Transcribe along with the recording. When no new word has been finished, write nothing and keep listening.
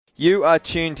You are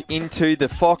tuned into the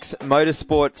Fox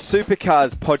Motorsport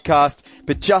Supercars podcast,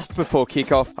 but just before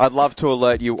kickoff, I'd love to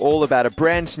alert you all about a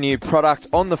brand new product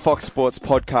on the Fox Sports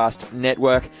Podcast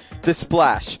Network, The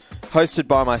Splash. Hosted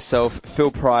by myself,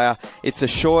 Phil Pryor. It's a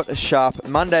short, sharp,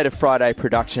 Monday to Friday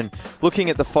production looking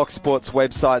at the Fox Sports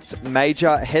website's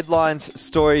major headlines,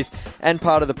 stories, and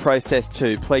part of the process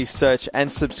too. Please search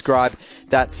and subscribe.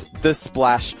 That's The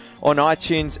Splash on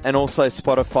iTunes and also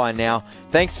Spotify now.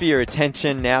 Thanks for your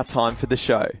attention. Now time for the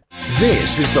show.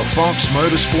 This is the Fox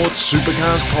Motorsport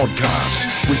Supercars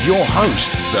podcast with your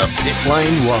host, the Pit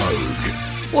Lane Rogue.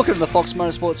 Welcome to the Fox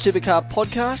Motorsport Supercar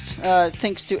podcast.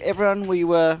 Thanks to everyone. We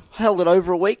held it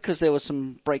over a week because there was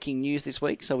some breaking news this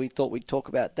week, so we thought we'd talk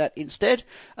about that instead.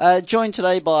 Joined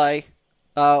today by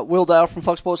Will Dale from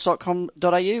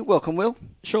foxsports.com.au. Welcome, Will.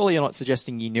 Surely you're not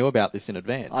suggesting you knew about this in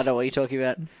advance. I know what you're talking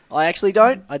about. I actually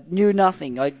don't. I knew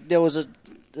nothing. There was a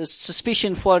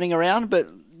suspicion floating around, but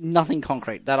nothing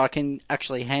concrete that I can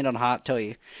actually hand on heart tell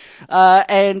you.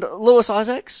 And Lewis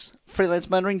Isaacs, freelance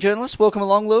motoring journalist. Welcome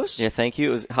along, Lewis. Yeah, thank you.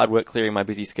 It was hard work clearing my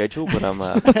busy schedule, but I'm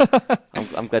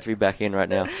glad to be back in right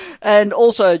now. And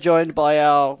also joined by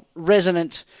our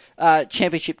resident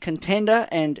championship contender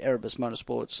and Erebus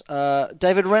Motorsports,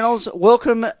 David Reynolds.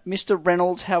 Welcome, Mr.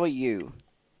 Reynolds. How are you?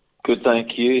 Good,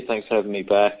 thank you. Thanks for having me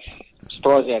back.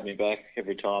 Surprised you have me back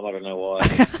every time. I don't know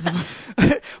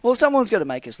why. Well, someone's got to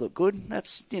make us look good.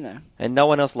 That's, And no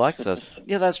one else likes us.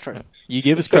 Yeah, that's true. You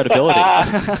give us credibility.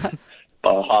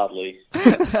 Oh, hardly.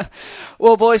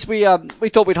 Well, boys, we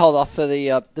thought we'd hold off for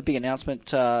the big announcement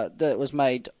that was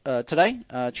made today,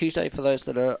 Tuesday, for those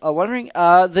that are wondering.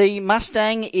 The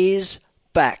Mustang is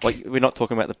back. Wait, we're not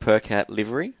talking about the Percat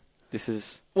livery? That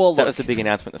was the big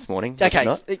announcement this morning. Okay.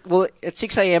 Was it not? Well, at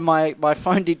 6 a.m, my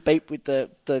phone did beep with the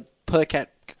Percat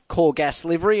Core Gas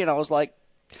livery, and I was like,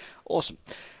 awesome.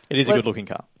 It is a good-looking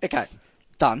car. Okay,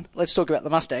 done. Let's talk about the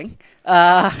Mustang.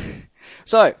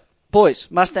 So, boys,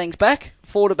 Mustang's back.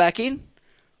 Ford are back in.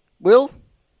 Will,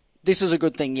 this is a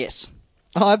good thing, yes.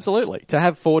 Oh, absolutely. To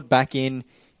have Ford back in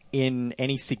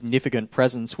any significant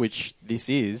presence, which this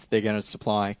is, they're going to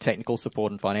supply technical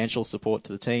support and financial support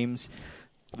to the teams.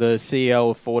 The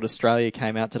CEO of Ford Australia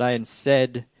came out today and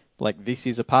said, this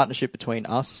is a partnership between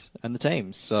us and the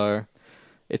teams. So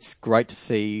it's great to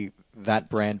see that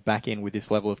brand back in with this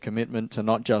level of commitment to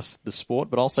not just the sport,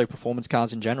 but also performance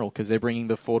cars in general, because they're bringing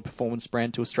the Ford Performance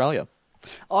brand to Australia.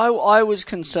 I was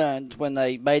concerned when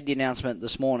they made the announcement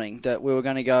this morning that we were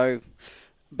going to go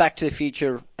back to the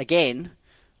future again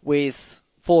with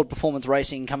Ford Performance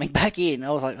Racing coming back in.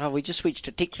 I was like, we just switched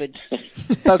to Tickford.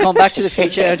 So gone back to the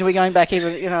future. Are we going back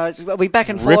in? Are we back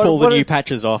and forward? Rip all the new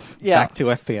patches off. Yeah. Back to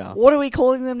FPR. What are we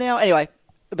calling them now? Anyway,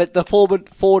 but the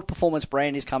Ford Performance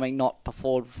brand is coming, not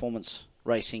Ford Performance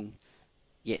Racing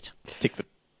yet. Tickford.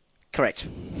 Correct.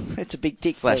 It's a big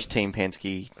tick. / Team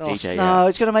Penske, DJ. No,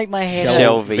 it's going to make my head hurt.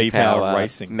 Shell V-Power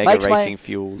Racing. Mega Racing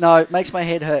Fuels. No, it makes my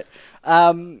head hurt.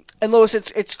 And Lewis,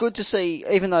 it's good to see,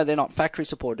 even though they're not factory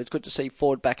supported, it's good to see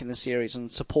Ford back in the series and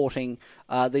supporting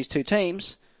these two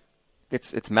teams.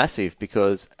 It's massive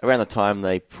because around the time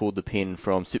they pulled the pin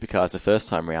from Supercars the first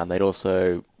time around, they'd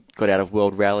also got out of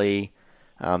World Rally.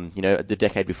 The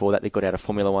decade before that, they got out of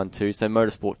Formula 1 too, so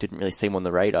motorsport didn't really seem on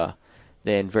the radar.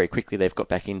 Then very quickly they've got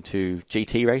back into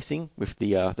GT racing with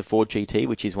the Ford GT,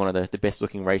 which is one of the best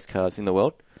looking race cars in the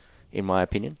world, in my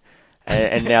opinion.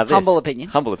 And now this. Humble opinion.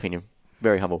 Humble opinion.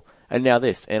 Very humble. And now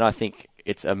this. And I think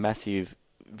it's a massive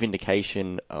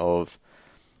vindication of,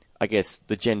 I guess,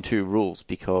 the Gen 2 rules,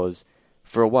 because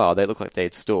for a while they looked like they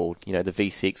had stalled. The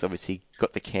V6 obviously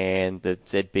got the can, the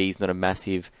ZB's not a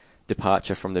massive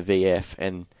departure from the VF,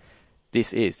 and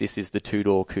this is the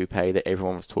two-door coupe that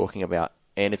everyone was talking about.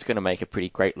 And it's going to make a pretty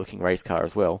great-looking race car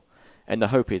as well. And the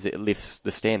hope is it lifts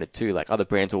the standard too. Other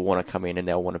brands will want to come in and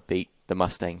they'll want to beat the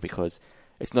Mustang, because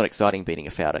it's not exciting beating a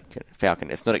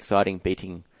Falcon. It's not exciting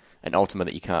beating an Ultima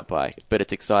that you can't buy. But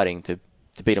it's exciting to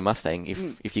beat a Mustang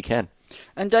if you can.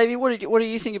 And Davey, what do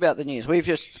you think about the news? We've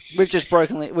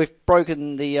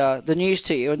broken the news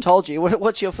to you and told you.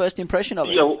 What's your first impression of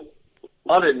it? Yeah,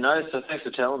 I didn't know, so thanks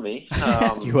for telling me.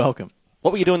 You're welcome.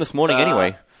 What were you doing this morning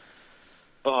anyway?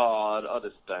 I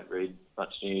just don't read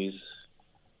much news.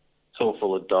 It's all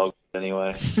full of dogs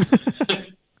anyway.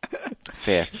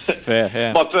 Fair,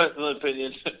 yeah. My personal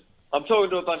opinion. I'm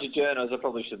talking to a bunch of journos. I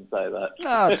probably shouldn't say that.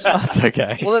 No, That's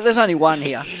okay. Well, there's only one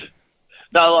here.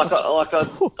 No,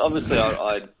 obviously,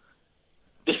 I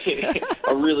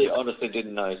really honestly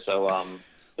didn't know. So,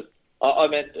 I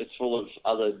meant it's full of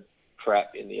other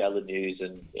crap in the other news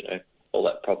and all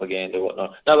that propaganda and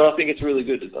whatnot. No, but I think it's really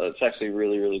good. It's actually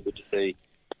really, really good to see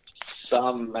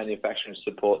some manufacturing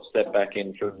support step back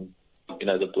in from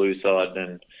the blue side,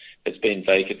 and it's been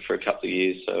vacant for a couple of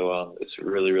years, so it's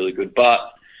really, really good. But,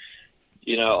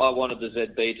 I wanted the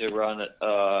ZB to run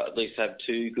at least have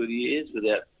 2 good years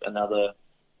without another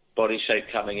body shape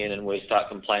coming in, and we start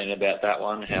complaining about that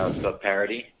one, how it's got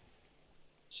parity.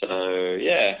 So,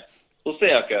 yeah, we'll see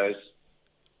how it goes.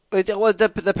 Well,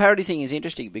 the parity thing is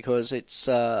interesting because it's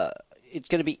going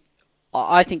to be,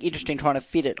 I think, interesting trying to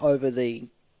fit it over the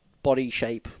body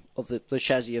shape of the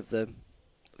chassis of the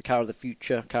car of the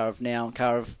future, car of now,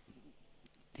 car of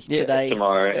today.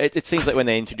 Tomorrow. It seems like when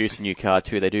they introduce a new car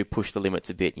too, they do push the limits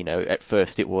a bit. At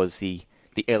first it was the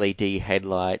LED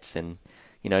headlights and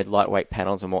lightweight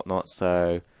panels and whatnot.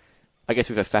 So I guess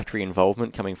with a factory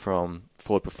involvement coming from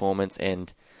Ford Performance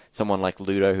and someone like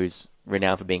Ludo, who's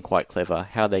renowned for being quite clever,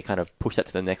 how they kind of push that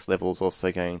to the next level is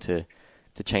also going to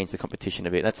change the competition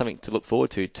a bit. That's something to look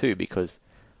forward to too, because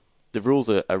the rules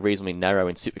are reasonably narrow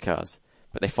in supercars,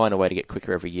 but they find a way to get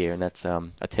quicker every year, and that's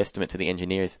a testament to the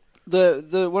engineers.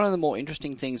 The one of the more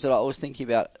interesting things that I was thinking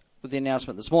about with the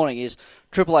announcement this morning is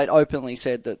 888 openly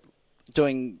said that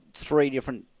doing 3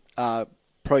 different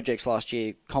projects last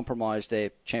year compromised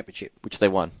their championship. Which they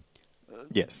won.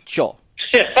 Yes. Sure.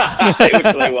 Which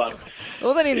they won.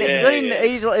 Well, they didn't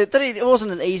easily. It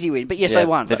wasn't an easy win, but yes, they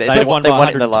won. They won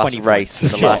it in the last 120 race, in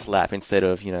the Sure. last lap, instead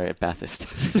of at Bathurst.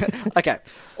 Okay.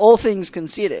 All things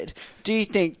considered, do you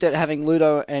think that having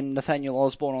Ludo and Nathaniel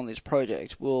Osborne on this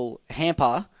project will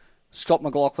hamper Scott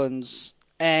McLaughlin's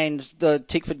and the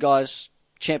Tickford guys'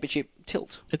 championship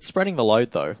tilt? It's spreading the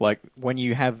load, though. Like, when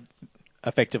you have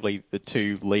effectively the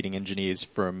 2 leading engineers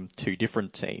from 2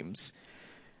 different teams,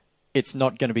 it's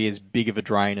not going to be as big of a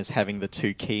drain as having the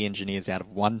 2 key engineers out of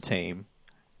one team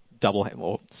double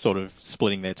or sort of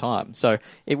splitting their time. So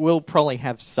it will probably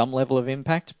have some level of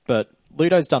impact, but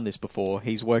Ludo's done this before.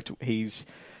 He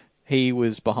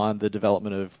was behind the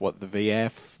development of the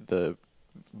VF, the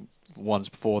ones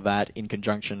before that, in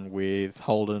conjunction with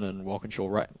Holden and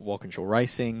Walkinshaw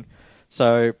Racing.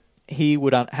 So he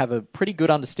would have a pretty good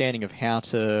understanding of how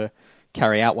to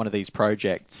carry out one of these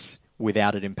projects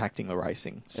without it impacting the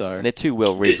racing. So And they're 2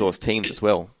 well-resourced teams as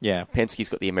well. Yeah. Penske's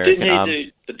got the American arm.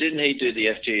 Didn't he do the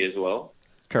FG as well?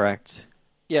 Correct.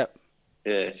 Yep.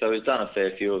 Yeah, so he's done a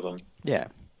fair few of them. Yeah.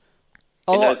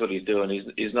 He knows what he's doing.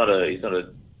 He's not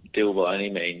a dill by any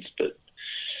means, but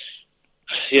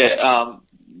yeah,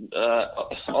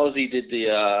 Aussie did the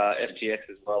FTX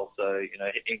as well. So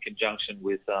in conjunction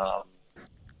with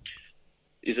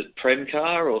is it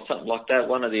Premcar or something like that?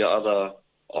 One of the other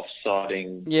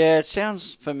off-siding. Yeah, it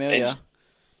sounds familiar.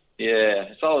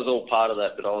 Yeah, so I was all part of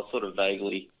that, but I was sort of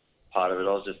vaguely part of it.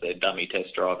 I was just their dummy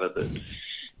test driver, but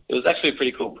it was actually a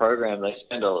pretty cool program.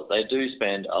 They do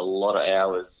spend a lot of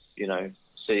hours,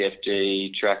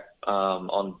 CFG track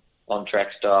on track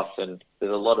stuff, and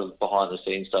there's a lot of behind the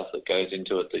scenes stuff that goes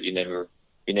into it that you never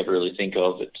really think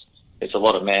of. It's a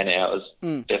lot of man hours,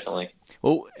 definitely.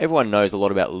 Well, everyone knows a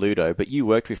lot about Ludo, but you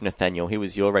worked with Nathaniel. He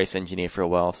was your race engineer for a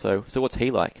while. So what's he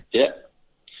like? Yeah.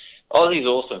 Oh, he's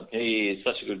awesome. He is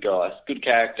such a good guy. Good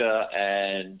character,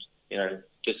 and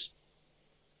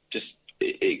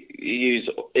he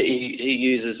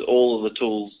uses all of the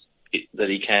tools that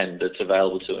he can that's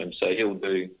available to him. So he'll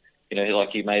do, like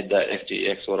he made that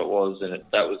FGX what it was, and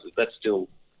that's still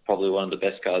probably one of the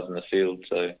best cars in the field.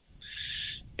 So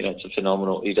he does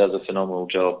a phenomenal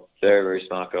job. Very, very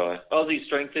smart guy. Aussie's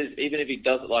strength is, even if he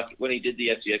does it, like when he did the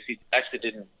FGX,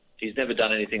 he's never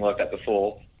done anything like that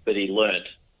before, but he learnt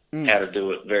how to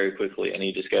do it very quickly, and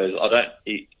he just goes,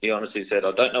 he honestly said,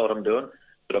 I don't know what I'm doing,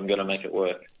 but I'm going to make it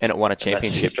work. And it won a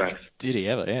championship. Did he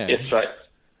ever? Yeah. Yeah,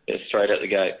 straight out the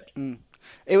gate.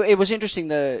 It was interesting,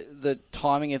 the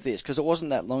timing of this, because it wasn't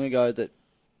that long ago that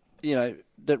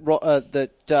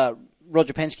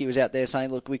Roger Penske was out there saying,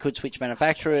 look, we could switch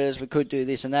manufacturers, we could do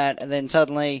this and that, and then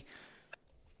suddenly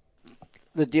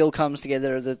the deal comes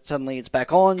together that suddenly it's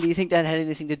back on. Do you think that had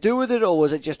anything to do with it, or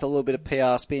was it just a little bit of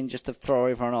PR spin just to throw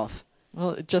everyone off?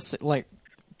 Well, it just,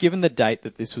 given the date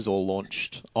that this was all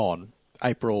launched on,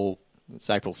 it's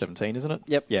April 17, isn't it?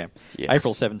 Yep. Yeah. Yes.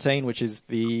 April 17, which is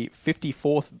the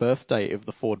 54th birthday of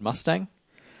the Ford Mustang.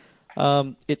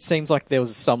 It seems like there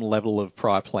was some level of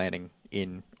prior planning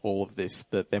in all of this,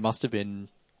 that it must have been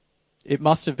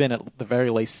at the very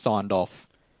least signed off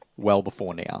well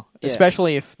before now. Yeah.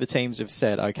 Especially if the teams have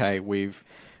said, okay, we've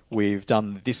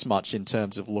done this much in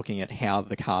terms of looking at how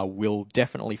the car will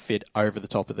definitely fit over the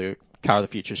top of the car of the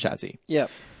future chassis. Yeah.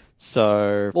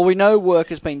 So, well, we know work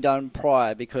has been done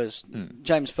prior because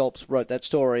James Phelps wrote that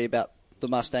story about the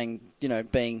Mustang,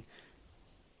 being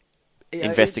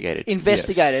investigated,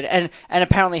 yes. and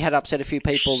apparently had upset a few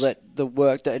people, that the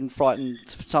work that had frightened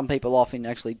some people off in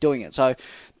actually doing it. So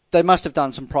they must have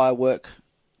done some prior work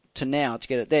to now to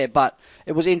get it there. But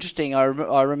it was interesting. I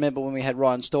remember when we had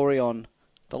Ryan Story on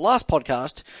the last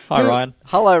podcast. Hi, Ryan.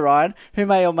 Hello, Ryan, who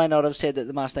may or may not have said that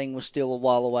the Mustang was still a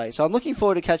while away. So I'm looking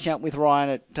forward to catching up with Ryan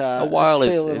at... a while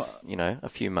is, a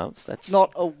few months. That's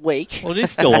not a week. Well, it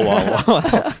is still a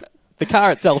while. The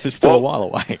car itself is still a while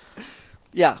away.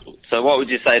 Yeah. So what would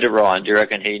you say to Ryan? Do you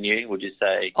reckon he knew? Would you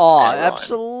say...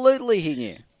 absolutely he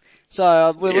knew. So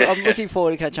I'm looking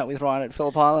forward to catching up with Ryan at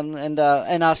Phillip Island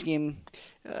and asking him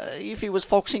if he was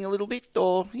foxing a little bit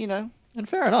or, And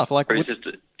fair enough.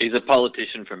 He's a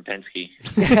politician from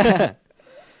Penske.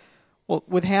 Well,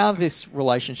 with how this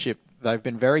relationship, they've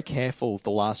been very careful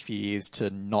the last few years to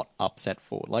not upset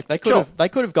Ford. Like they could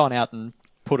have gone out and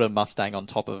put a Mustang on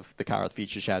top of the car at the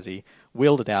Future chassis,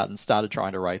 wheeled it out, and started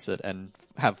trying to race it, and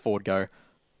have Ford go,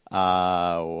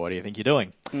 "What do you think you're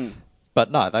doing?" But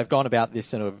no, they've gone about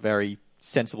this in a very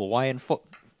sensible way. And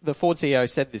the Ford CEO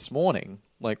said this morning,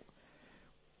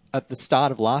 at the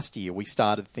start of last year, we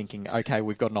started thinking, okay,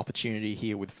 we've got an opportunity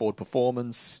here with Ford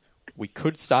Performance. We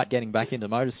could start getting back into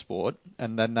motorsport.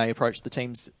 And then they approached the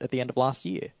teams at the end of last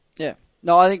year. Yeah.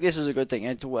 No, I think this is a good thing.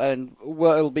 And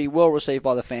it'll be well received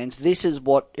by the fans. This is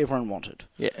what everyone wanted.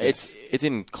 Yeah, it's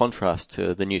in contrast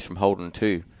to the news from Holden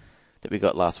too that we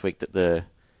got last week that the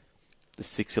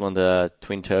 6-cylinder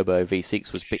twin-turbo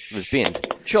V6 was binned.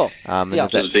 Sure. It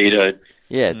was vetoed.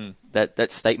 Yeah,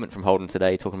 that statement from Holden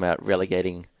today talking about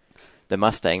relegating the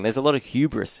Mustang. There's a lot of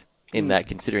hubris in that,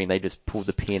 considering they just pulled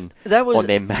the pin on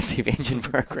their massive engine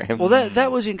program. Well,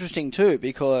 that was interesting too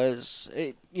because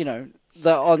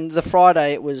on the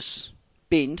Friday it was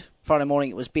binned. Friday morning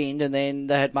it was binned, and then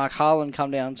they had Mark Harlan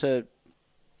come down to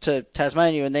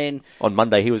Tasmania, and then on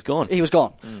Monday he was gone. He was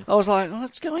gone. I was like,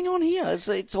 what's going on here?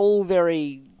 It's all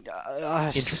very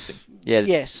interesting. Yeah.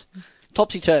 Yes.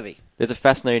 Topsy-turvy. There's a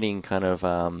fascinating kind of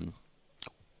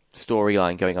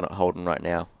storyline going on at Holden right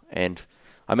now, and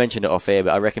I mentioned it off air,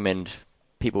 but I recommend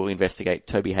people investigate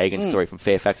Toby Hagen's story from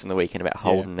Fairfax on the weekend about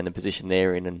Holden and the position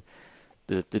they're in, and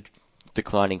the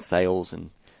declining sales and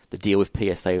the deal with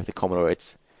PSA with the Commodore.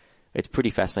 It's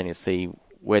pretty fascinating to see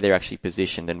where they're actually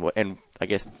positioned and I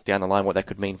guess down the line what that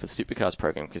could mean for the supercars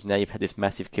program, because now you've had this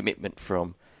massive commitment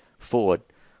from Ford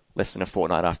less than a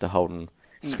fortnight after Holden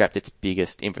scrapped its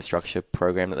biggest infrastructure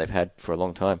program that they've had for a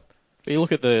long time. But you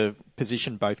look at the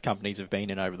position both companies have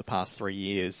been in over the past 3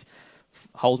 years.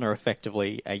 Holden are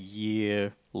effectively a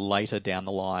year later down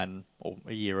the line, or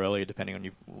a year earlier, depending on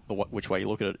which way you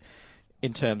look at it,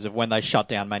 in terms of when they shut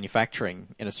down manufacturing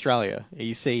in Australia.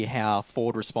 You see how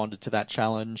Ford responded to that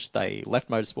challenge. They left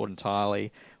motorsport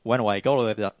entirely, went away,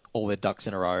 got all their ducks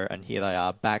in a row, and here they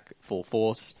are back full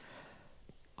force.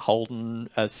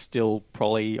 Holden is still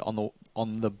probably on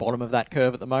the bottom of that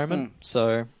curve at the moment,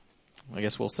 so I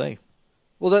guess we'll see.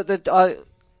 Well, I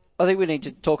think we need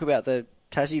to talk about the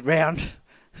Tassie round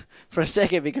for a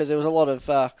second, because there was a lot of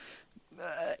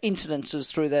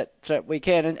incidences through that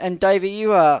weekend. And Davey, you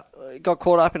got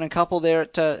caught up in a couple there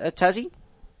at Tassie?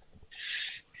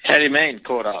 How do you mean,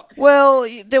 caught up? Well,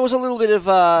 there was a little bit of...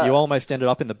 you almost ended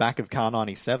up in the back of car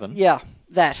 97. Yeah,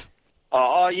 that.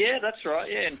 Oh, yeah, that's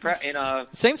right. Yeah,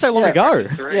 it seems so long ago.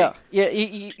 Yeah,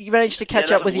 you managed to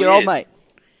catch up with your old mate.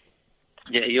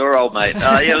 Yeah, your old mate.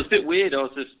 It was a bit weird. I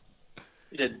was just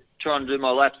trying to do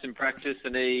my laps in practice,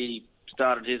 and he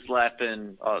started his lap,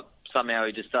 and somehow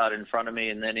he just started in front of me,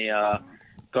 and then he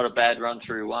got a bad run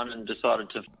through one and decided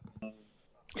to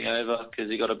me over because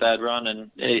he got a bad run,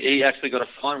 and he actually got a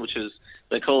fine, which was,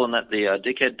 they're calling that the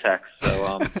dickhead tax.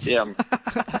 So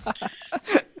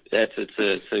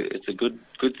it's a good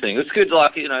thing. It's good,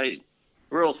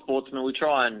 we're all sportsmen. We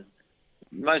try and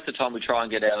most of the time we try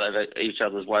and get out of each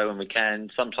other's way when we can.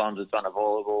 Sometimes it's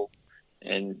unavoidable,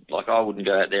 and I wouldn't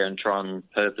go out there and try and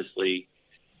purposely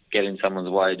get in someone's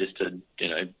way just to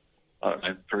I don't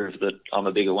know, prove that I'm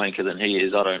a bigger wanker than he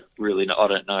is. I don't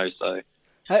know. So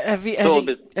have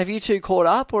you two caught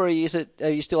up, or you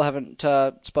still haven't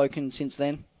spoken since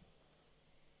then?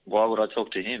 Why would I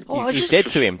talk to him? He's dead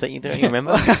to him, don't you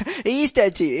remember? He is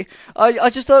dead to you. I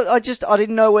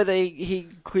didn't know whether he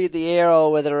cleared the air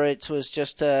or whether it was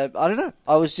just I don't know.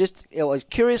 I was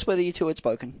curious whether you two had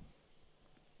spoken.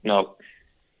 No.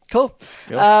 Cool.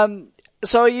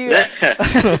 So are you?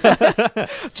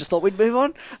 Just thought we'd move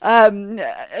on.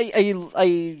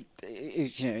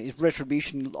 Is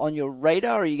retribution on your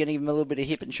radar? Are you going to give him a little bit of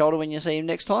hip and shoulder when you see him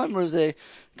next time, or is there?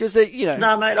 Because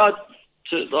No, mate. I'm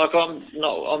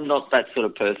not that sort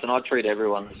of person. I treat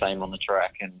everyone the same on the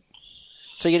track, and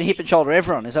so you're going to hip and shoulder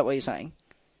everyone. Is that what you're saying?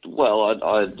 Well,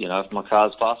 if my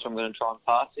car's faster, I'm going to try and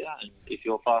pass you, and if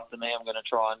you're faster than me, I'm going to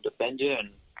try and defend you, and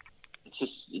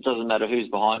it doesn't matter who's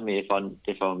behind me.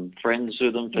 If I'm friends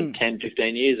with them for 10,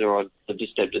 15 years, or I've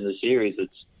just stepped in the series,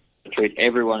 it's I treat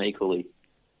everyone equally,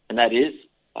 and that is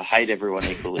I hate everyone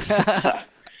equally.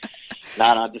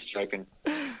 No, just joking.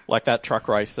 Like that truck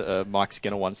race, Mike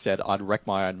Skinner once said, "I'd wreck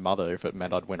my own mother if it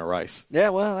meant I'd win a race." Yeah,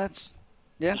 well, that's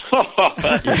That's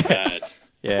bad.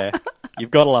 Yeah,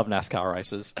 you've got to love NASCAR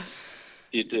races.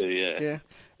 You do, yeah.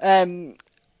 Yeah.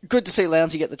 Good to see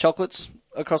Lounsey get the chocolates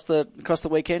across the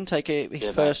weekend. Take his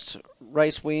first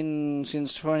race win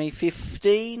since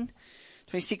 2015,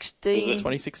 2016.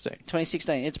 2016.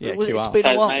 2016. It's been a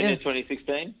Tasmania while. Yeah.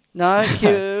 2016. No,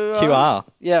 QR.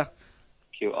 Yeah.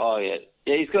 Oh yeah.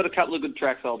 Yeah, he's got a couple of good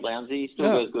tracks, old Lounsey. He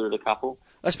still goes good at a couple.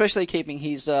 Especially keeping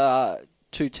his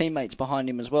two teammates behind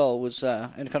him as well was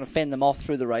and kind of fend them off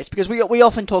through the race, because we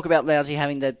often talk about Lounsey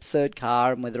having that third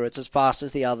car and whether it's as fast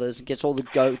as the others and gets all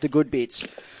the good bits,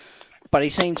 but he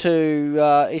seemed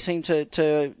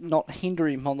to not hinder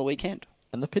him on the weekend.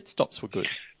 And the pit stops were good.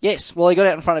 Yes, well, he got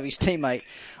out in front of his teammate,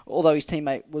 although his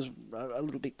teammate was a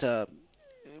little bit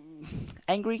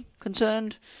angry,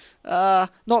 concerned,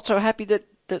 not so happy that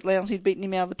Lounsey had beaten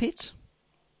him out of the pits.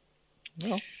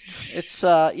 Well, it's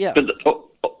yeah. But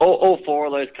all four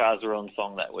of those cars were on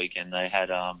song that weekend. They had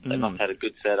they must have had a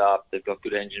good setup. They've got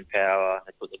good engine power.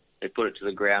 They put it to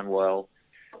the ground well,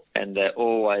 and they're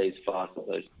always fast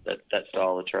on that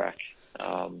style of track.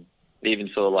 Even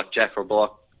saw like Jack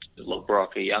Brock,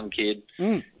 a young kid,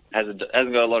 hasn't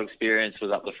got a lot of experience,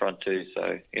 was up the front too.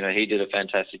 So he did a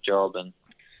fantastic job, and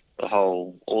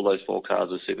all those four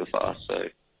cars were super fast. So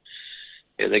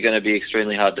yeah, they're going to be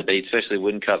extremely hard to beat, especially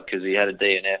Whincup, because he had a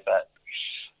DNF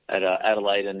at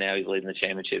Adelaide, and now he's leading the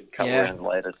championship a couple rounds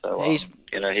later. So he's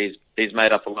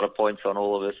made up a lot of points on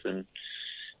all of us, and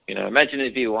imagine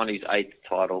if he won his 8th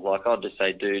title. Like, I'd just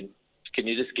say, dude, can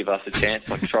you just give us a chance?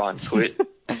 Like, try and quit.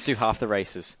 Let's do half the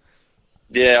races.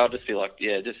 Yeah, I'll just be like,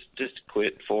 just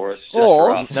quit for us.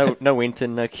 Or no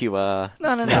Winton, no QR.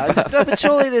 No, but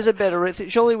surely there's a better.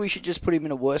 Surely we should just put him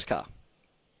in a worse car.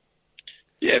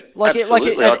 Yeah, like if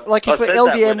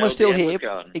LDM was still here,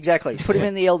 exactly. Put him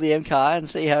in the LDM car and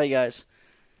see how he goes.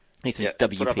 Need some put up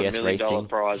WPS $1 million racing.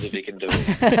 prize if he can do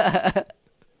it.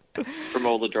 From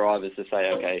all the drivers to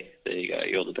say, okay, there you go,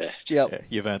 you're the best. Yep. Yeah,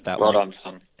 you've earned that Well one. done,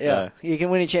 son. Yeah, you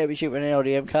can win a championship in an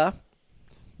LDM car.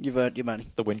 You've earned your money.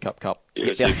 The Whincup Cup.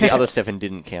 The other 7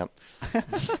 didn't count.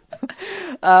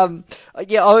 I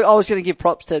was going to give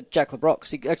props to Jack LeBrock, because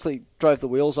he actually drove the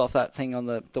wheels off that thing on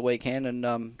the weekend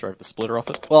and Drove the splitter off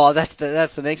it. Well, that's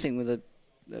the next thing, with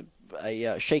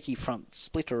a shaky front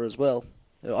splitter as well.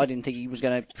 I didn't think he was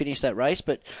going to finish that race,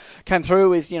 but came through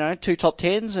with 2 top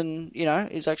 10s, and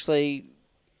is actually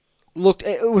looked.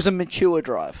 It was a mature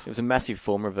drive. It was a massive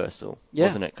form reversal,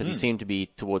 wasn't it? Because he seemed to be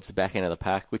towards the back end of the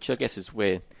pack, which I guess is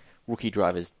where rookie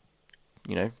drivers,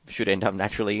 should end up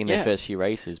naturally in their first few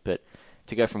races. But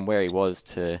to go from where he was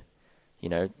to,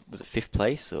 was it 5th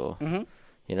place or,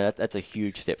 that's a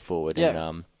huge step forward. Yeah.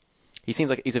 And he seems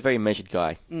like he's a very measured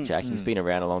guy, Jack. He's been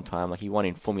around a long time. Like, he won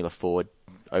in Formula Ford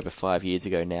over 5 years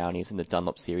ago now, and he was in the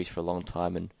Dunlop series for a long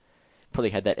time, and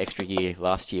probably had that extra year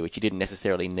last year, which he didn't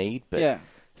necessarily need, but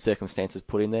circumstances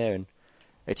put him there, and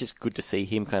it's just good to see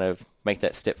him kind of make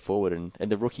that step forward. And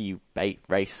the rookie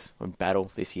race and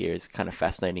battle this year is kind of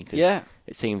fascinating, because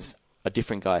it seems a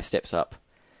different guy steps up.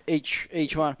 Each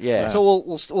one. Yeah. So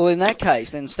well, in that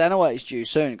case, then Stanaway's due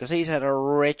soon, because he's had a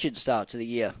wretched start to the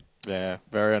year. Yeah,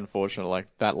 very unfortunate. Like,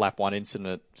 that lap 1 incident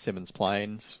at Simmons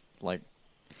Plains, like,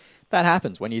 that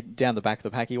happens when you're down the back of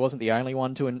the pack. He wasn't the only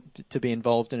one to be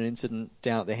involved in an incident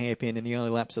down at the hairpin in the early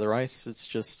laps of the race. It's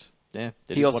just,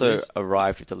 He also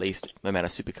arrived with the least amount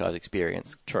of supercars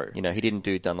experience. True. He didn't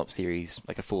do Dunlop Series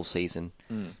like a full season.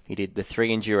 He did the 3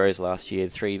 Enduros last year,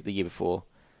 3 the year before,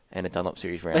 and a Dunlop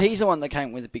Series round. But he's the one that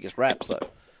came with the biggest wraps, though.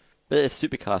 But it's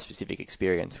supercar-specific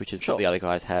experience, which is what the other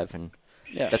guys have, and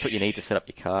that's what you need to set up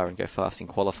your car and go fast in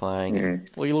qualifying. And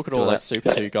well, you look at all those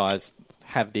Super 2 guys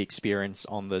have the experience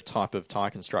on the type of tyre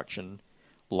construction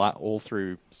all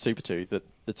through Super 2 that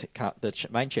the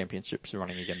main championships are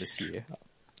running again this year.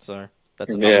 So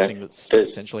that's another thing that's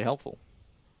potentially helpful.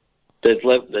 There's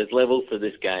levels to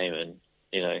this game, and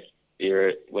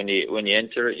when you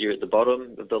enter it, you're at the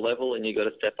bottom of the level, and you got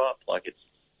to step up. Like,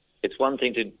 it's one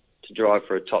thing to drive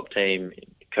for a top team,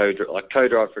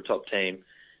 co-drive for a top team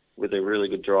with a really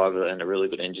good driver and a really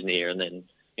good engineer, and then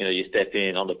you step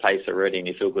in on the pace already and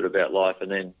you feel good about life,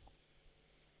 and then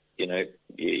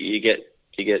you get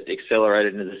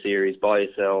accelerated into the series by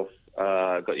yourself,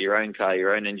 got your own car,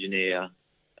 your own engineer,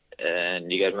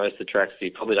 and you go to most of the tracks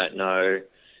you probably don't know,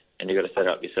 and you got to set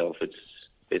up yourself. It's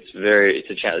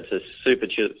a super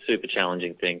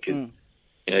challenging thing, because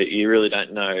you really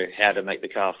don't know how to make the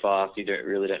car fast. You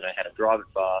really don't know how to drive it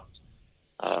fast.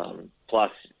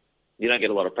 Plus, you don't get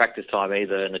a lot of practice time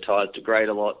either, and the tyres degrade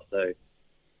a lot. So,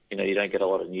 you don't get a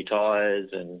lot of new tyres,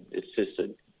 and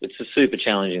it's a super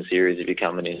challenging series if you're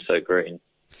coming in so green.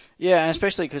 Yeah, and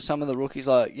especially because some of the rookies,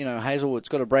 like, Hazelwood's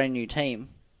got a brand new team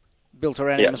built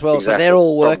around him as well. Exactly. So they're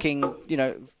all working, for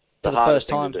the first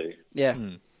time. To do. Yeah.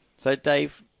 So,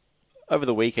 Dave, over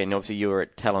the weekend, obviously you were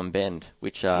at Talon Bend,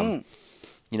 which, is a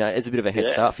bit of a head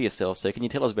start for yourself. So can you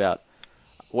tell us about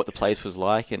what the place was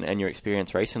like and your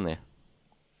experience racing there?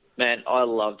 Man, I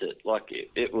loved it.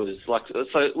 It was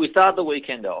so we started the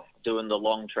weekend off doing the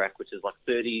long track, which is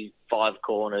 35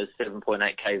 corners,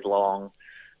 7.8 Ks long,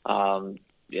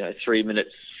 3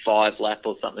 minutes, 5 lap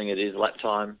or something it is, lap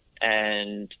time.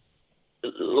 And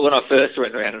when I first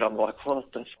went around it, I'm like,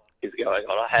 what the fuck is going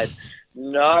on? I had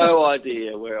no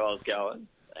idea where I was going.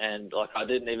 And I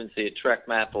didn't even see a track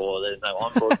map, or there's no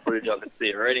onboard footage I could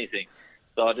see or anything.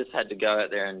 So I just had to go out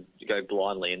there and go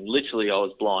blindly. And literally I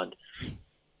was blind.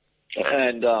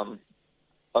 And I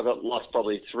got lost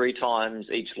probably 3 times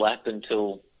each lap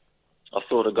until I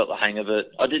sort of got the hang of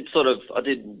it. I did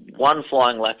one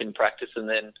flying lap in practice, and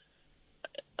then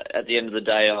at the end of the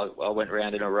day, I went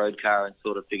around in a road car and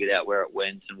sort of figured out where it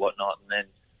went and whatnot. And then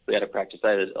we had a practice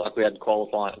day, we had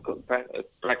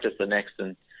practice the next,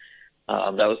 and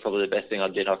that was probably the best thing I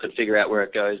did. I could figure out where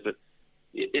it goes, but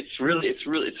it's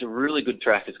a really good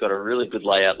track. It's got a really good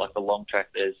layout, like a long track.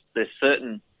 There's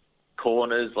certain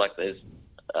corners, there's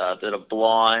that are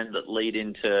blind that lead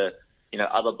into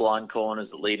other blind corners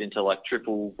that lead into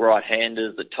triple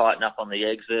right-handers that tighten up on the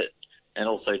exit, and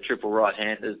also triple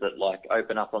right-handers that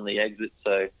open up on the exit.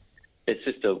 So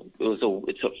it's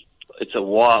a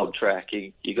wild track.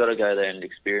 You got to go there and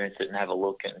experience it and have a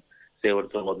look and see what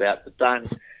it's all about. But then,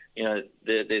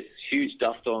 this huge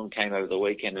dust storm came over the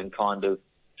weekend and kind of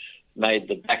made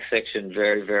the back section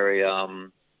very, very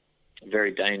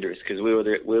very dangerous, because we were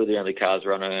the only cars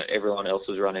running. Everyone else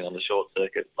was running on the short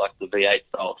circuit, like the V8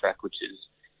 style track, which is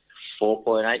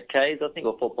 4.8 Ks, I think,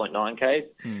 or 4.9 Ks.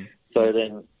 So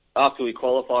then after we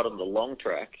qualified on the long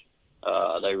track,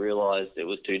 they realised it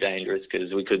was too dangerous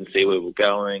because we couldn't see where we were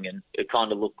going, and it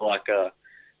kind of looked like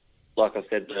I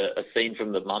said, a scene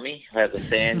from The Mummy. How the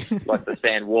sand, the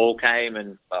sand wall came,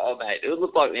 and mate, it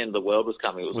looked like the end of the world was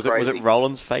coming. It was crazy. Was it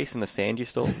Roland's face in the sand you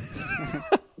saw?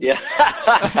 Yeah.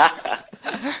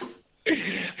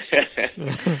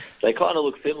 They kind of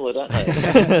look similar, don't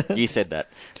they? You said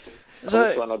that. So,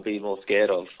 which one I'd be more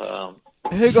scared of?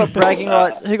 Who got bragging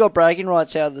rights? Who got bragging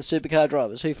rights out of the supercar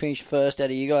drivers? Who finished first out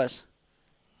of you guys?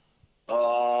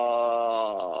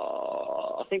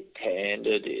 I think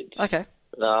Panda did. Okay.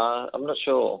 No, I'm not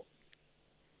sure.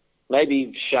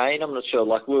 Maybe Shane. I'm not sure.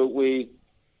 We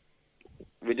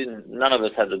didn't. None of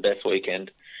us had the best weekend.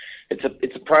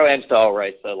 It's a pro-am style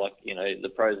race, so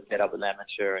the pros are set up an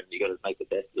amateur, and you got to make the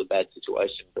best of a bad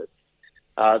situation. But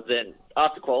then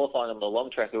after qualifying on the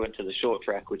long track, we went to the short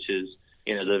track, which is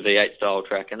the V8 style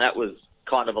track, and that was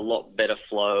kind of a lot better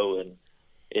flow, and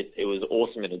it was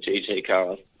awesome in a GT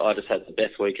car. I just had the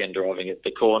best weekend driving it.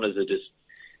 The corners are just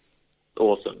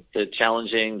awesome. They're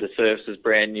challenging. The surface is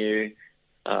brand new,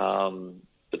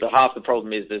 but half the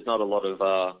problem is there's not a lot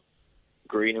of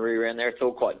greenery around there. It's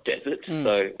all quite desert,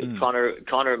 so it kind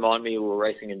of reminded me we were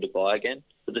racing in Dubai again.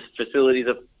 But the facilities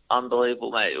are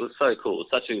unbelievable, mate. It was so cool.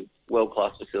 It's such a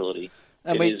world-class facility.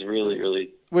 And it is really,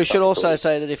 really... We should also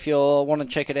say that if you want to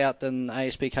check it out, then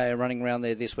ASPK are running around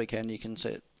there this weekend. You can see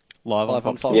it live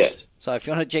on Fox. Yes. So if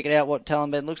you want to check it out, what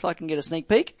Talon Bend looks like, and get a sneak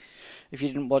peek. If you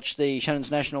didn't watch the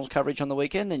Shannon's Nationals coverage on the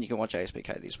weekend, then you can watch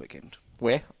ASPK this weekend.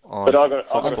 Where? But I've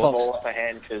got a small upper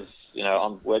hand because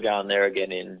we're going there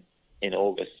again in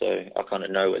August, so I kind of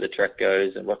know where the track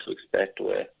goes and what to expect,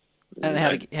 where and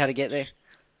how to get there,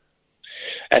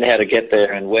 and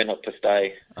where not to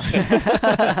stay.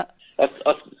 I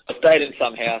stayed in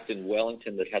some house in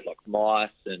Wellington that had mice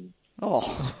and.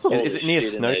 Oh, is it near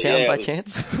Snowtown by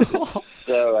chance?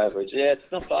 So average. Yeah,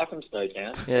 it's not far from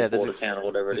Snowtown. Yeah, there's Watertown or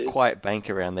whatever it is. Quiet bank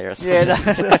around there or something.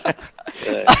 Yeah,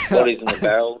 bodies in the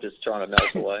barrel, just trying to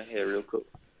melt away. Yeah, real cool.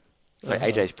 So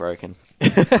AJ's broken.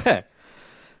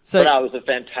 So no, it was a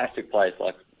fantastic place.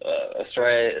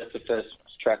 Australia, it's the first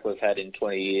track we've had in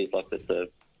 20 years.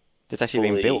 It's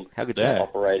actually been built. How good's that?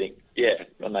 Operating. Yeah,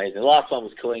 amazing. The last one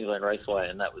was Queensland Raceway,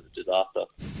 and that was a disaster.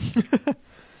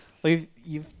 Well,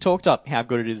 you've talked up how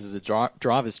good it is as a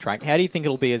driver's track. How do you think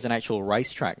it'll be as an actual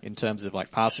race track in terms of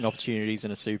passing opportunities in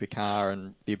a supercar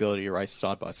and the ability to race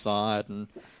side by side? And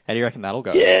how do you reckon that'll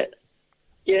go? Yeah,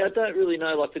 I don't really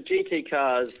know. The GT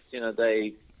cars,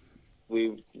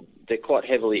 they're quite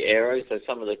heavily aero, so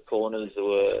some of the corners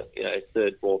were,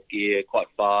 third, fourth gear, quite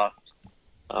fast.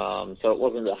 So it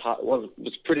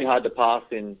was pretty hard to pass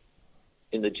in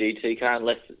the GT car,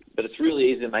 but it's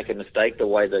really easy to make a mistake the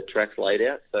way the track's laid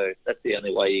out. So that's the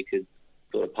only way you could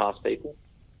sort of pass people.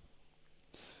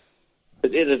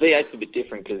 But yeah, the V8's a bit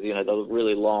different because, they're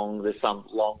really long. There's some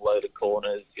long loaded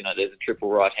corners. There's a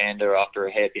triple right-hander after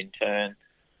a hairpin turn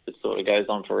that sort of goes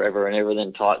on forever and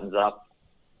everything tightens up.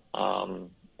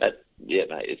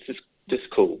 Mate, it's just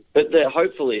cool. But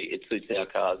hopefully it suits our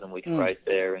cars and we can race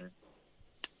there, and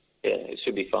yeah, it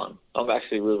should be fun. I'm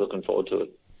actually really looking forward to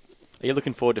it. Are you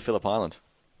looking forward to Phillip Island?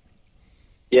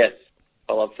 Yes,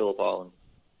 I love Phillip Island.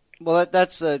 Well,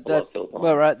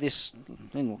 we're at this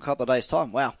in a couple of days'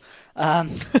 time. Wow.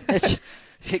 Yes,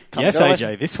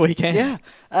 AJ, this weekend. Yeah.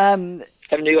 Haven't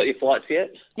you got your flights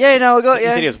yet? Yeah, no, I got. He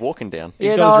Yeah. said he was walking down.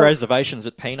 He's got his reservations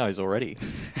at Pino's already.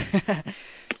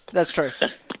 That's true.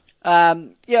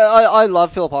 I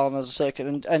love Phillip Island as a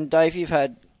circuit, and Dave, you've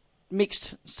had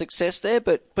mixed success there,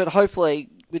 but hopefully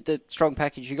with the strong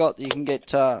package you got, you can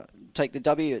take the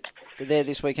W there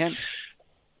this weekend.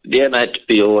 Yeah, mate,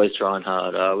 be always trying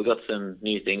hard. We've got some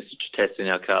new things to test in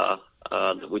our car.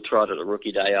 We tried it a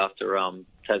rookie day after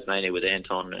Tasmania with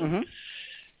Anton, and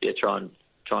try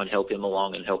and help him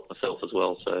along and help myself as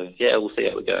well. So yeah, we'll see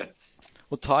how we go.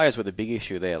 Well, tyres were the big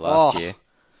issue there last year.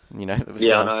 It was,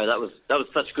 I know that was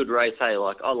such a good race. Hey,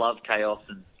 I love chaos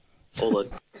and all the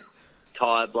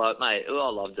tyre blow, mate. I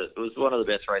loved it. It was one of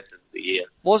the best races of the year.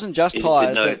 Wasn't just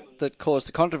tyres that caused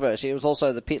the controversy. It was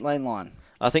also the pit lane line.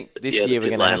 I think this year we're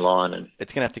going to have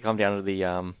it's going to have to come down to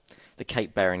the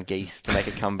Cape Barron geese to make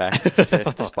a comeback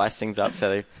to spice things up.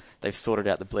 So they've sorted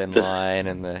out the blend line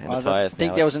and the tyres. I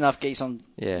think there was enough geese on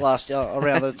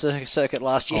around the circuit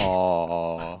last year.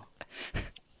 Oh,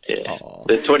 yeah.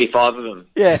 There's 25 of them.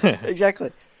 Yeah,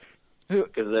 exactly.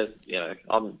 Because there's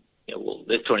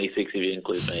 26 if you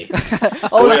include me.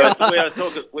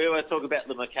 We always talk about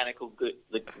the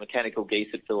mechanical geese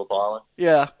at Phillip Island.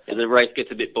 Yeah. If the race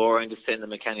gets a bit boring, just send the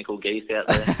mechanical geese out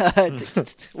there.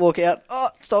 Walk out. Oh,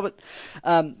 stop it.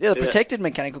 They're protected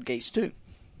mechanical geese too.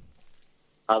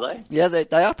 Are they? Yeah,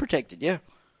 they are protected. Yeah.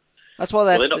 That's why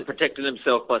they're not protecting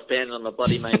themselves by standing on the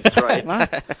bloody main straight.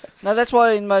 No, that's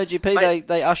why in MotoGP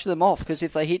they usher them off, because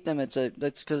if they hit them, that's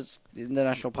because it's the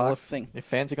national park thing. If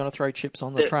fans are going to throw chips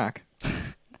on the track,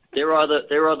 they're either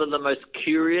the most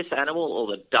curious animal or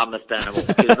the dumbest animal.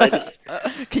 They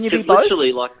just, can you be both?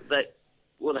 Literally,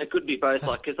 they could be both.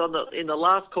 Because in the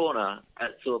last corner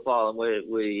at Phillip Island,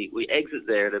 we exit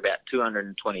there at about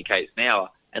 220 km an hour,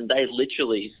 and they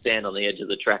literally stand on the edge of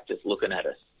the track just looking at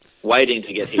us, waiting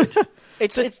to get hit.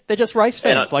 They're just race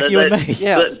fans like you and me.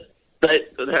 Yeah, they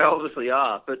obviously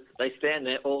are, but they stand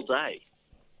there all day.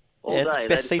 All day.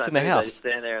 Best seats in the house. They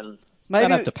stand there and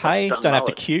don't have to pay, don't have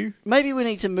to queue. Maybe we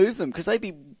need to move them because they'd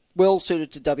be well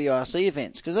suited to WRC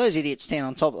events. Because those idiots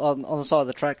stand on the side of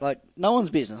the track like no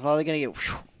one's business. Like they're going to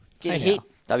get hit.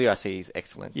 WRC is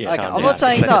excellent. Yeah, okay, I'm not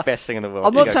saying the best thing in the world.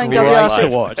 I'm not saying WRC to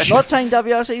watch. I'm not saying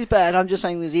WRC is bad. I'm just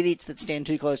saying there's idiots that stand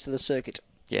too close to the circuit.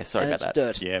 Yeah, sorry about that.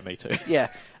 Dirt. Yeah, me too. Yeah.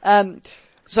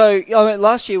 So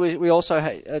last year we also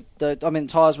had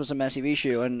tyres was a massive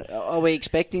issue, and are we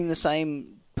expecting the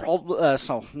same problem?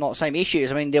 Not same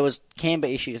issues. I mean, there was camber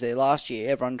issues there last year.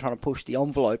 Everyone trying to push the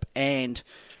envelope, and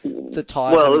the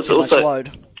tyres having too much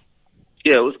load.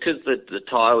 Yeah, it was because the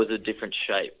tyre was a different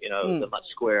shape. It was a much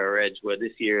squarer edge. Where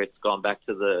this year it's gone back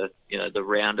to the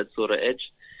rounded sort of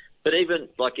edge. But even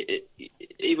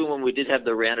when we did have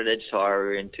the rounded edge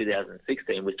tyre in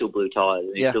 2016, we still blew tyres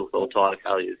and you still saw tyre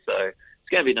failures. So it's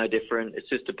going to be no different. It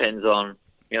just depends on,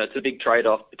 it's a big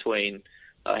trade-off between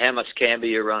how much camber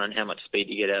you run and how much speed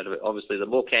you get out of it. Obviously, the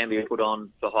more camber you put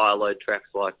on for higher load tracks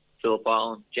like Phillip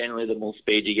Island, generally the more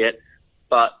speed you get.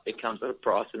 But it comes at a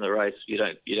price in the race. You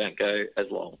don't go as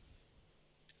long.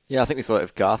 Yeah, I think we saw it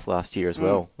with Garth last year as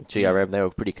well. With GRM, they were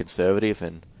pretty conservative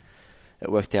and it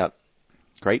worked out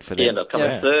great for them. He ended up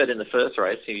coming third in the first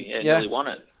race. He nearly won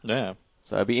it. Yeah.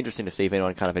 So it'd be interesting to see if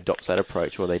anyone kind of adopts that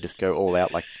approach or they just go all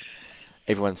out like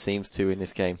everyone seems to in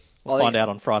this game. We'll find out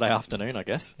on Friday afternoon, I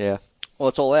guess. Yeah. Well,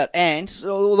 it's all out. And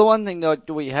so the one thing that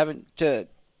we haven't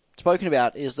spoken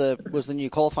about was the new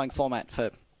qualifying format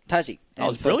for Tassie. That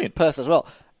was brilliant. Perth as well,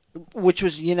 which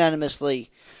was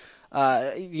unanimously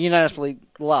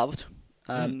loved.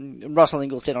 Russell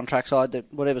Ingall said on trackside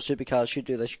that whatever supercars should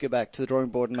do, they should go back to the drawing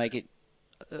board and make it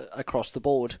across the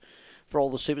board for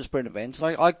all the super sprint events.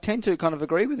 And I tend to kind of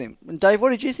agree with him. And Dave, what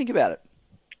did you think about it?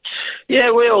 Yeah,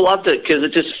 we all loved it because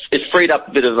it freed up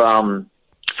a bit of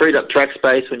freed up track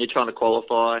space when you're trying to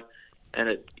qualify,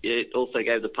 and it also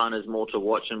gave the punters more to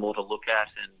watch and more to look at,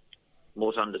 and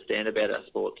more to understand about our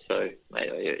sport. So mate,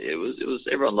 it was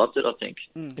everyone loved it, I think.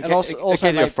 And It also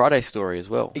gave you a made, Friday story as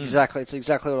well. exactly, it's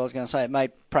exactly what I was going to say. It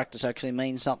made practice actually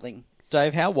mean something.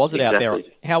 Dave, how was it out there?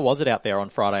 Exactly. How was it out there on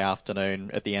Friday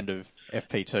afternoon at the end of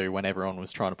FP2 when everyone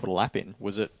was trying to put a lap in?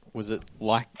 Was it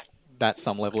like that,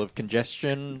 some level of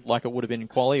congestion, like it would have been in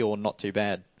quali, or not too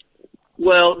bad?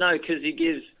 Well, no, because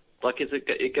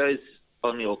it goes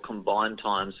on your combined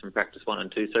times from practice 1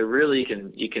 and 2. So really,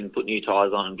 you can put new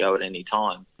tyres on and go at any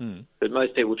time. But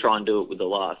most people try and do it with the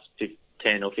last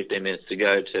 10 or 15 minutes to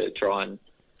go to try and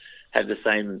have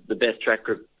the best track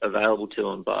grip available to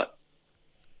them. But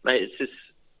mate,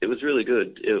 it was really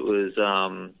good. It was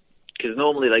because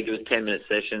normally they give us 10-minute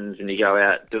sessions and you go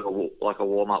out, do a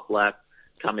warm-up lap,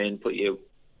 come in, put your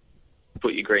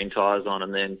green tyres on,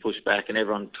 and then push back. And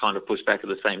everyone kind of pushed back at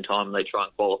the same time. And they try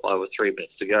and qualify with 3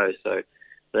 minutes to go. So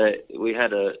we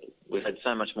had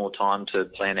so much more time to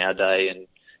plan our day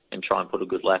and try and put a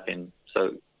good lap in. So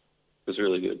it was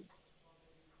really good.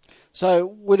 So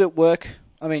would it work?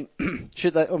 I mean,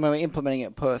 we're implementing it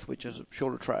at Perth, which is a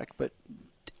shorter track, but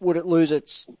would it lose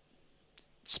its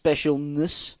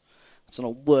specialness? It's not a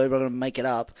word, but I'm going to make it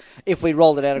up. If we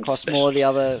rolled it out across more of the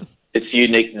other... Its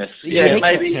uniqueness. Yeah, Uniqueness.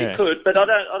 maybe you could, but I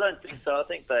don't think so. I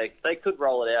think they could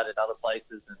roll it out at other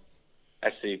places and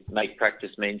actually make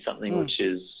practice mean something, which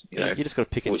is, You just got to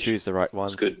pick and choose the right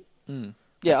ones. good.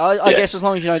 Yeah, I guess as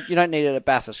long as you don't need it at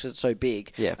Bathurst because it's so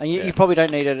big. Yeah. And you probably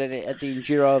don't need it at the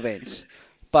enduro events.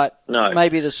 But No.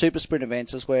 maybe the super sprint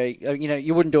events is where,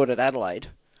 you wouldn't do it at Adelaide.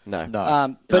 No.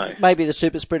 No. But No. maybe the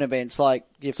super sprint events, like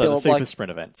you So feel the super like...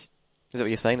 sprint events. Is that what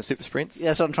you're saying, the super sprints? Yeah,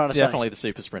 that's what I'm trying to say. Definitely the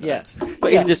super sprint Yeah. events.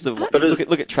 But even just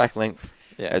look at track length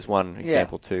Yeah. as one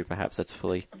example too. Perhaps that's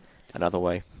fully another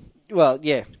way. Well,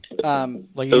 yeah.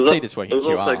 Like you can see this week It in was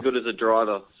also QR. good as a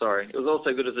driver. Sorry, it was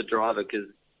also good as a driver because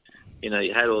you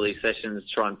had all these sessions to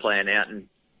try and plan out, and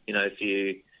if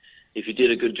you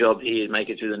did a good job here, you'd make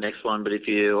it through the next one. But if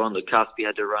you're on the cusp, you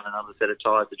had to run another set of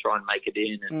tyres to try and make it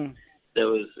in, and it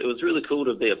was really cool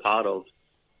to be a part of.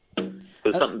 It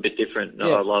was something a bit different.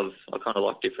 Yeah. I kind of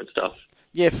like different stuff.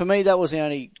 Yeah, for me, that was the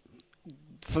only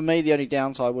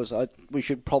downside was we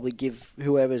should probably give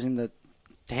whoever's in the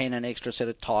 10 an extra set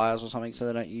of tyres or something so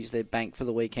they don't use their bank for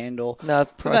the weekend. Or No,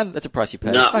 that's a price you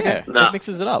pay. No, Okay. no. That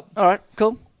mixes it up. all right,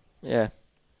 cool. Yeah,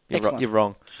 Excellent. you're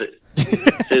wrong. So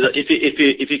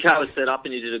if your car was set up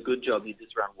and you did a good job, you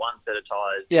just run one set of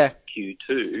tyres. Yeah.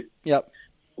 Q2. Yep.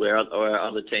 Where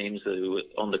other teams who are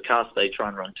on the cusp, they try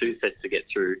and run 2 sets to get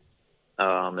through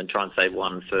and try and save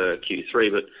one for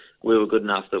Q3. But we were good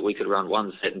enough that we could run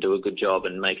 1 set and do a good job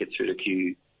and make it through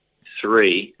to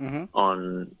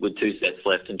Q3 with 2 sets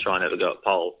left and try and have a go at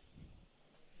pole.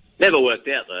 Never worked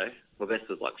out, though. Well, best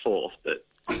was like 4th, but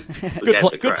we gave it a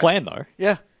Good crack. plan, though.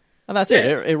 Yeah. And that's it.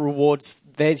 It rewards...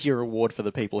 There's your reward for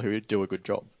the people who do a good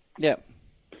job. Yeah.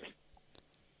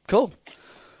 Cool.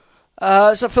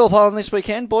 So Phillip Island this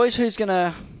weekend, boys. Who's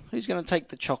gonna take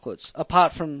the chocolates?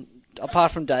 Apart from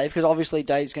Dave, because obviously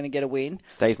Dave's going to get a win.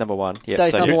 Dave's number one. Yeah,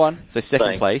 Dave's number one. So second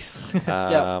Thanks. place.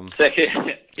 Second,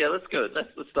 yeah, let's go.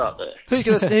 Let's start there. Who's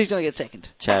gonna get second?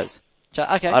 Chaz.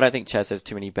 Okay. I don't think Chaz has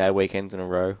too many bad weekends in a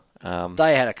row.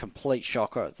 They had a complete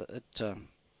shocker at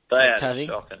They had Tassie.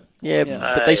 shocking. Yeah,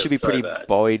 Yeah. but they should be So pretty bad.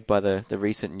 buoyed by the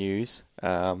recent news.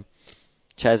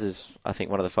 Chaz is, I think,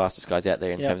 one of the fastest guys out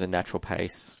there in terms of natural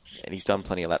pace, and he's done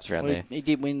plenty of laps around there. He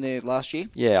did win there last year.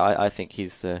 Yeah, I think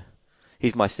he's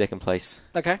my second place.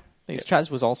 Okay.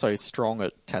 Chaz was also strong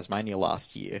at Tasmania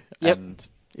last year. Yep. And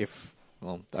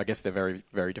I guess they're very,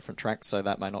 very different tracks, so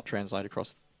that may not translate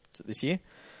across to this year.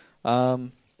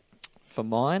 For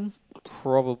mine,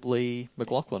 probably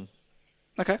McLaughlin.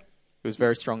 Okay. It was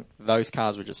very strong. Those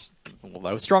cars were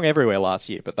they were strong everywhere last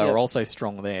year, but they Yep. were also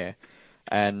strong there.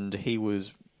 And he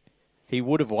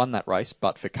would have won that race,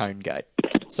 but for Conegate.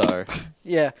 So,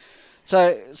 Yeah.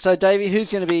 So Davey,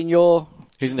 who's going to be in your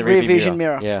Who's in the rear rearview vision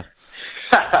mirror? Yeah.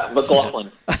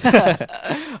 McLaughlin.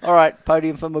 All right,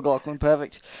 podium for McLaughlin.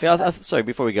 Perfect. Yeah, sorry,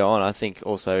 before we go on, I think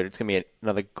also it's going to be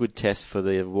another good test for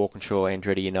the Walkinshaw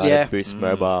Andretti United Yeah. Boost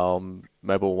Mobile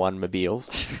One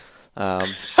mobiles.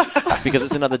 Because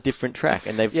it's another different track,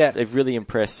 and they've really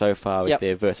impressed so far with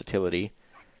their versatility.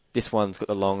 This one's got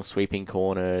the long sweeping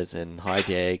corners and high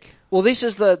jag. Well, this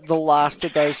is the last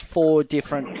of those 4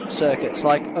 different circuits.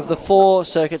 Like, of the 4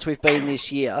 circuits we've been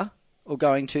this year, or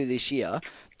going to this year,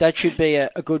 that should be a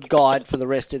good guide for the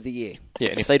rest of the year. Yeah,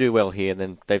 and if they do well here,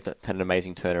 then they've had an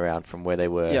amazing turnaround from where they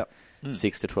were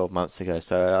 6 to 12 months ago.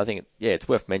 So I think, it's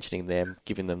worth mentioning them,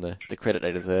 giving them the credit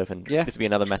they deserve. And this will be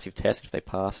another massive test if they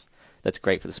pass. That's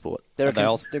great for the sport. They're And they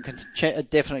also- a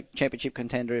definite championship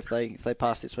contender if they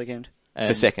pass this weekend.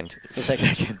 For second.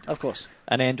 Of course.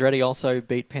 And Andretti also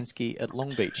beat Penske at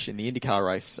Long Beach in the IndyCar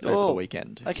race over the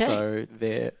weekend. Okay. So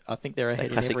I think they're ahead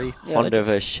in Classic every... Honda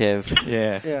versus Chev.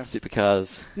 Yeah.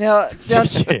 Supercars. Now,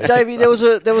 Davey, there was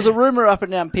a rumor up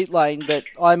and down pit lane that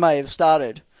I may have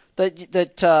started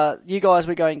that you guys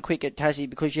were going quick at Tassie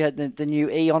because you had the new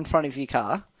E on front of your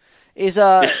car. Is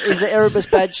the Erebus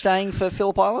badge staying for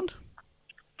Phillip Island?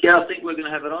 Yeah, I think we're going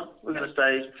to have it on. We're going to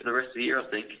stay for the rest of the year, I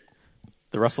think.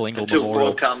 The Russell Ingall Until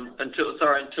Memorial. until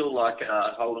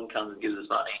Holden comes and gives us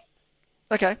money.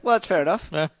 Okay, well that's fair enough.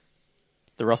 Yeah.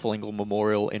 The Russell Ingall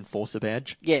Memorial Enforcer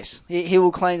badge. Yes, he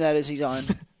will claim that as his own.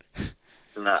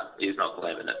 No, he's not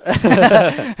claiming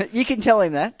it. You can tell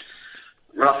him that.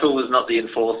 Russell was not the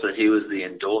enforcer; he was the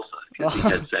endorser because he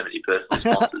had so many personal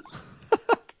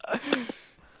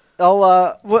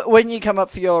sponsors. When you come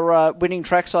up for your winning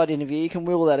trackside interview, you can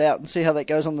wheel that out and see how that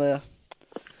goes on the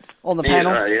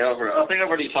panel. Yeah, I think I've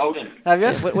already told him. Have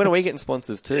you? When are we getting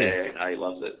sponsors too? Yeah, no, he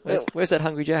loves it. Where's that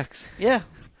Hungry Jack's? Yeah.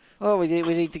 Oh, we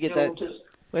need to get that.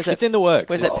 Where's that? It's in the works.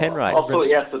 Where's that pen right? I'll sort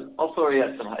you out some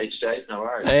HJs, no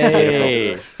worries.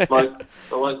 Hey. Like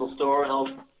the local store, and I'll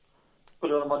put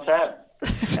it on my tab.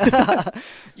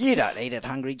 You don't eat at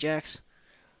Hungry Jack's.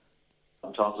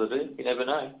 Sometimes I do. You never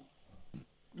know.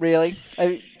 Really?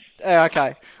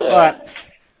 Okay. All right.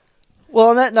 Well,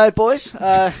 on that note, boys,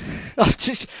 I've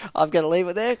got to leave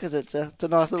it there because it's a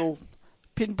nice little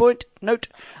pinpoint note.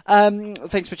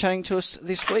 Thanks for chatting to us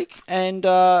this week, and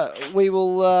we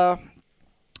will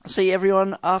see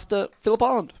everyone after Phillip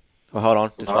Island. Well, hold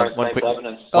on. Just All right, one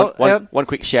thanks, one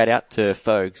quick shout out to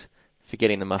Fogues for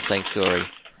getting the Mustang story.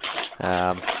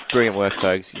 Brilliant work,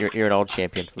 Fogues. You're an old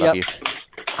champion. Love you.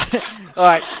 All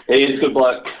right. He is a good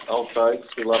bloke, old folks.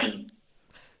 We love him.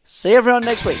 See everyone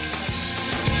next week.